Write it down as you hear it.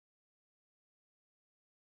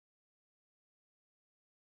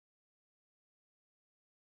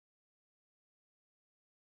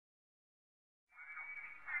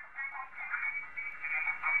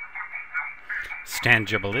Stan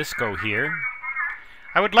Gibilisco here.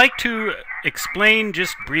 I would like to explain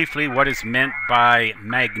just briefly what is meant by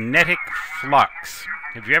magnetic flux.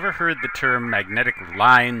 Have you ever heard the term magnetic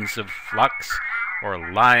lines of flux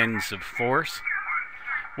or lines of force?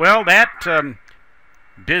 Well, that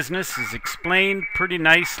business is explained pretty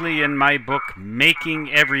nicely in my book,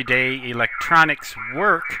 Making Everyday Electronics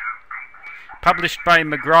Work, published by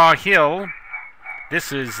McGraw-Hill.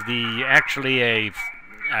 This is actually a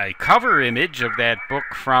cover image of that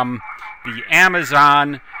book from the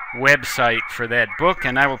Amazon website for that book,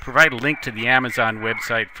 and I will provide a link to the Amazon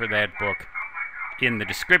website for that book in the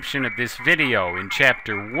description of this video. In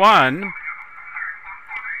Chapter 1,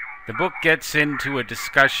 the book gets into a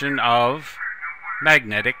discussion of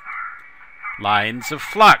magnetic lines of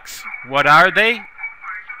flux. What are they?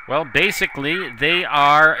 Well, basically, they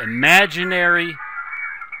are imaginary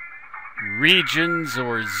regions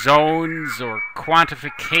or zones or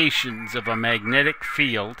quantifications of a magnetic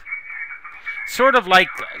field, sort of like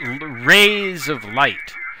rays of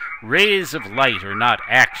light. Rays of light are not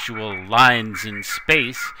actual lines in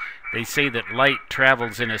space. They say that light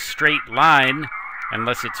travels in a straight line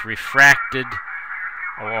unless it's refracted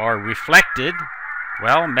or reflected.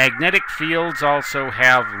 Well, magnetic fields also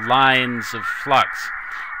have lines of flux.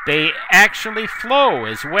 They actually flow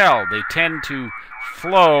as well. They tend to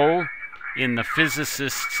flow in the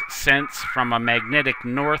physicist's sense from a magnetic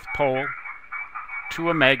north pole to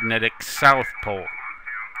a magnetic south pole.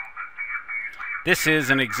 This is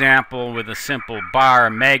an example with a simple bar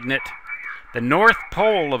magnet. The north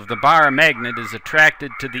pole of the bar magnet is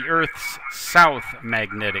attracted to the Earth's south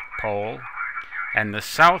magnetic pole, and the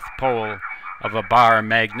south pole of a bar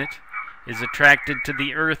magnet is attracted to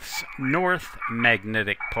the Earth's north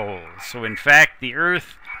magnetic pole. So in fact, the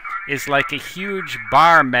Earth is like a huge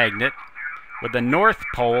bar magnet with a north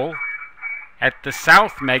pole at the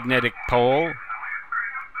south magnetic pole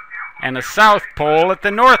and a south pole at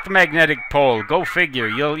the north magnetic pole. Go figure.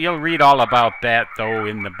 You'll read all about that, though,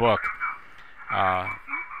 in the book.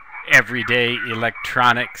 Everyday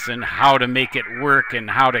electronics and how to make it work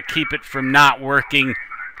and how to keep it from not working.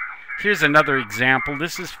 Here's another example.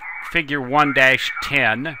 This is figure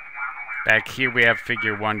 1-10. Back here we have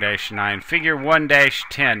figure 1-9. Figure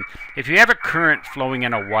 1-10. If you have a current flowing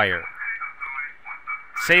in a wire,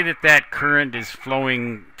 say that current is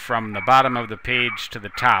flowing from the bottom of the page to the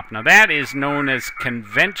top. Now that is known as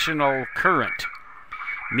conventional current,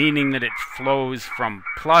 meaning that it flows from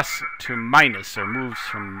plus to minus, or moves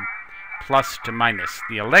from plus to minus.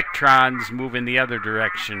 The electrons move in the other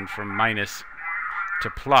direction from minus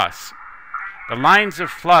to plus. The lines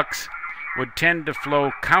of flux would tend to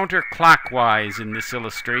flow counterclockwise in this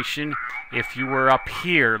illustration if you were up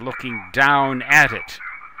here looking down at it.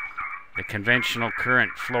 The conventional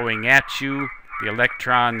current flowing at you, the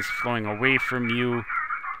electrons flowing away from you.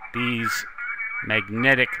 These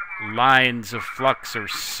magnetic lines of flux, or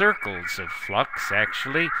circles of flux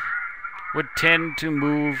actually, would tend to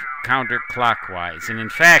move counterclockwise. And in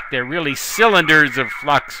fact, they're really cylinders of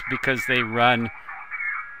flux because they run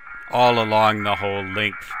all along the whole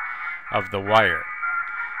length of the wire.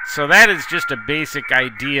 So that is just a basic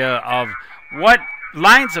idea of what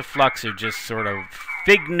lines of flux are. Just sort of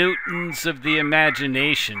fig Newtons of the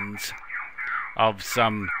imaginations of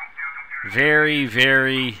some very,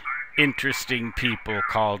 very interesting people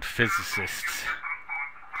called physicists.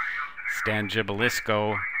 Stan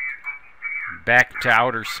Gibilisco, back to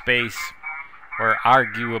outer space, where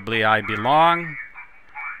arguably I belong.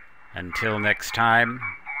 Until next time,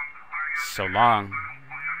 so long.